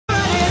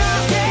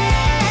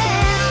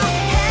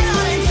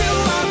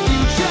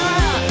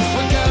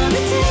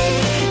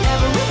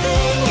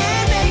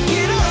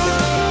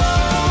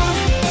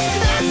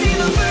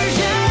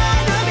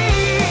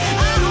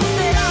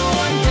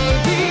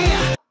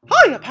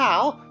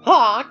pal.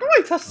 Aw,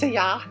 great to see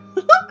ya.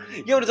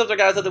 Yo, what is up there,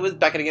 guys? I'm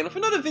back again with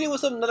another video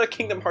with another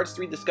Kingdom Hearts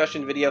 3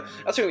 discussion video.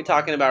 That's what we're going to be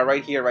talking about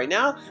right here, right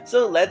now.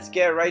 So let's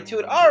get right to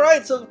it.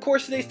 Alright, so of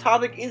course today's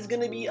topic is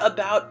going to be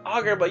about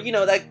Agrabah. You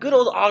know, that good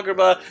old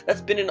Agrabah that's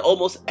been in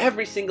almost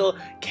every single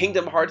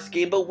Kingdom Hearts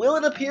game. But will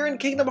it appear in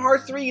Kingdom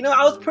Hearts 3? You know,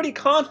 I was pretty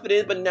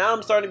confident, but now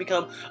I'm starting to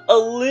become a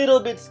little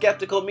bit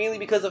skeptical, mainly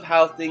because of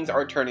how things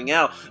are turning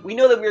out. We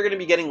know that we're going to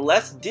be getting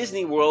less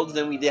Disney worlds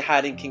than we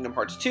had in Kingdom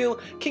Hearts 2.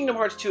 Kingdom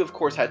Hearts 2, of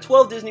course, had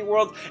 12 Disney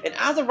worlds, and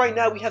as of right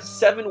now, we have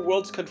 7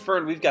 worlds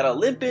confirmed. We've got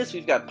Olympus,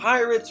 we've got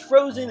Pirates,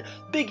 Frozen,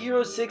 Big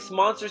Hero 6,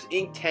 Monsters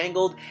Inc.,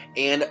 Tangled,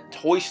 and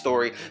Toy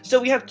Story. So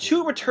we have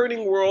 2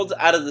 returning worlds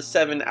out of the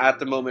 7 at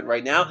the moment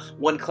right now.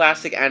 1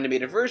 classic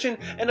animated version,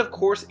 and of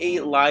course a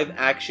live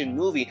action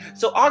movie.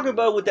 So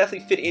Agrabah would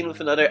definitely fit in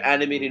with another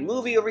animated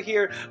movie over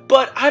here,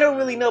 but I don't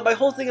really know. My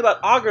whole thing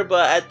about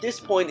Agrabah at this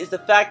point is the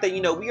fact that,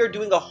 you know, we are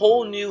doing a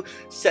whole new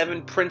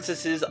 7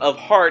 princesses of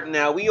heart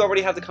now. We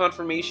already have the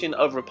confirmation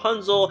of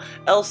Rapunzel,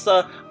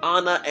 Elsa,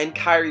 Anna, and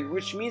Kairi,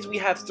 which means we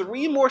have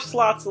 3 more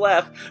slots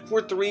left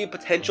for 3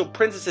 potential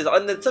princesses.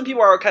 And then some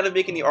people are kind of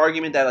making the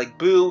argument that, like,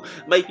 Boo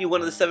might be one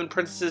of the 7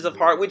 princesses of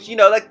heart, which, you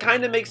know, that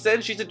kind of makes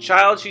sense. She's a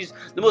child. She's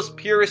the most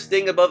purest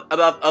thing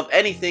of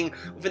anything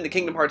within the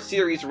Kingdom Hearts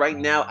series right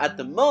now at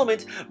the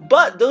moment.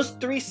 But those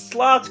 3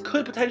 slots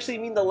could potentially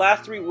mean the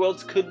last 3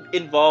 worlds could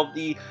involve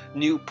the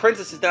new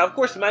princesses. Now, of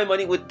course, my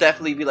money would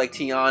definitely be like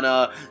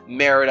Tiana,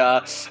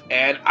 Merida,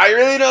 and I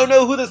really don't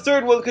know who the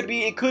 3rd one could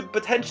be. It could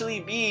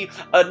potentially be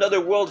another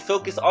world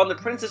focused on the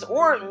princess,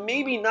 or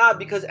maybe not,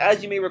 because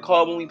as you may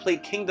recall, when we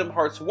played Kingdom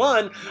Hearts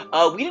 1,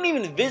 we didn't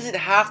even visit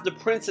half the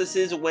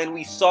princesses when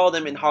we saw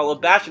them in Hollow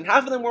Bastion.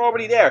 Half of them were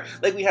already there.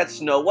 Like, we had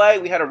Snow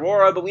White, we had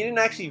Aurora, but we didn't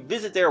actually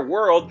visit their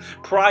world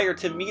prior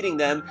to meeting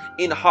them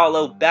in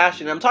Hollow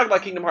Bastion. I'm talking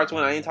about Kingdom Hearts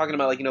 1, I ain't talking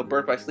about, like, you know,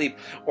 Birth by Sleep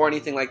or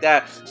anything like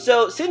that.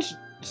 So, since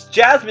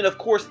Jasmine, of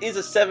course, is a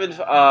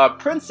 7th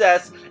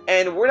princess,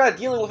 and we're not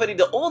dealing with any of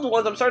the old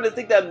ones, I'm starting to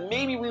think that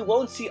maybe we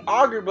won't see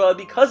Agrabah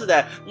because of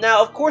that.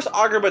 Now, of course,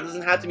 Agrabah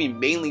doesn't have to be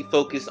mainly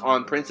focused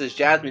on Princess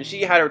Jasmine.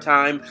 She had her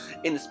time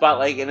in the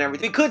spotlight and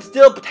everything. We could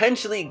still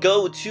potentially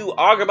go to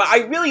Agrabah. I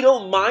really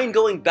don't mind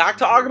going back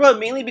to Agrabah,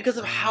 mainly because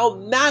of how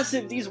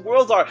massive these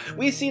worlds are.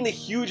 We've seen the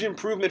huge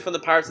improvement from the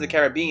Pirates of the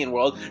Caribbean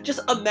world.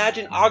 Just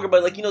imagine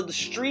Agrabah, like, you know, the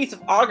streets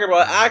of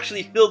Agrabah are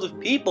actually filled with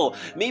people.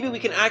 Maybe we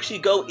can actually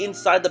go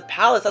inside the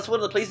palace. That's one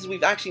of the places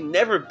we've actually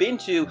never been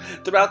to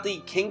throughout the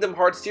Kingdom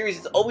Hearts series.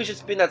 It's always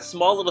just been that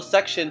small little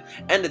section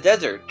and the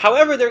desert.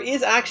 However, there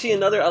is actually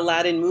another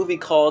Aladdin movie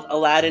called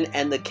Aladdin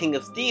and the King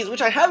of Thieves,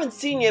 which I haven't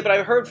seen yet, but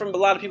I've heard from a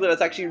lot of people that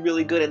it's actually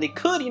really good, and they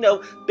could, you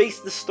know, base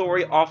the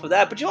story off of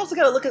that. But you also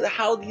got to look at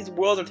how these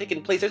worlds are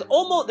taking place.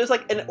 There's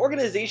like an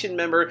organization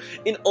member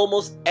in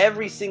almost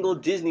every single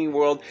Disney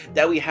world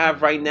that we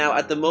have right now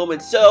at the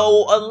moment.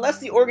 So unless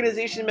the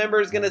organization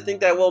member is going to think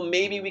that, well,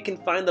 maybe we can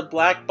find the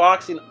black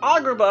box in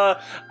Agrabah,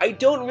 I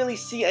don't really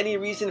see any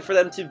reason for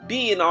them to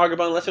be in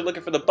Agrabah unless they're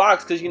looking for the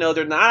box, because, you know,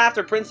 they're not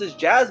after Princess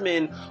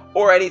Jasmine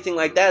or anything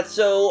like that.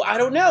 So I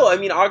don't know. I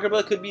mean,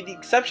 Agrabah could be the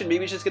exception.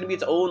 Maybe it's just going to be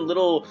its own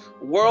little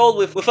world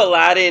with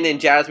Aladdin and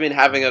Jasmine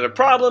having another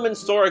problem, and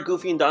Sora,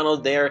 Goofy, and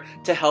Donald there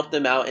to help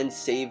them out and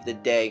save the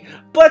day.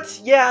 But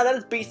yeah, that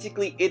is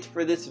basically it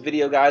for this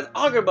video, guys.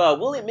 Agrabah,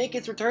 will it make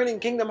its return in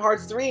Kingdom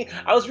Hearts 3?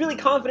 I was really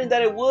confident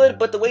that it would,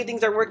 but the way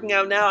things are working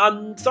out now,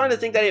 I'm starting to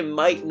think that it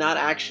might not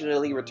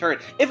actually return.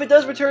 If it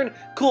does return,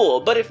 cool,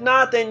 but if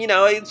not, then, you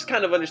know, it's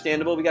kind of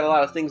understandable. We got a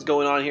lot of things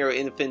going on here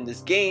in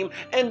this game,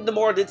 and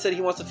Nomura did say he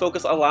wants to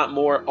focus a lot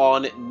more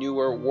on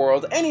newer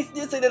worlds, and he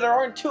did say that there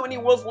aren't too many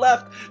worlds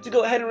left to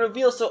go ahead and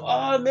reveal. So,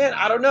 oh man,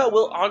 I don't know,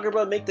 will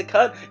Agrabah make the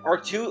cut? Are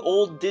 2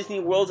 old Disney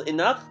worlds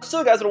enough?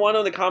 So guys, I want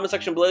to know in the comment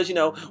section below, you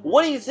know,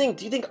 what do you think?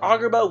 Do you think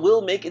Agrabah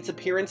will make its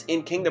appearance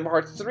in Kingdom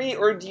Hearts 3,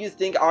 or do you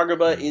think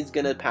Agrabah is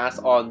gonna pass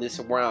on this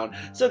round?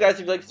 So guys,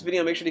 if you like this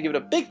video, make sure to give it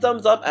a big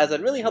thumbs up, as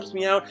that really helps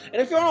me out,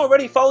 and if you aren't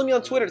already, follow me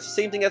on Twitter. It's the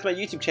same thing as my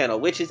YouTube channel,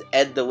 which is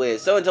Ed the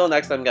Wiz. So until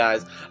next time,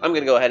 guys, I'm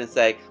gonna go ahead and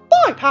say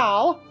bye,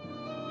 pal.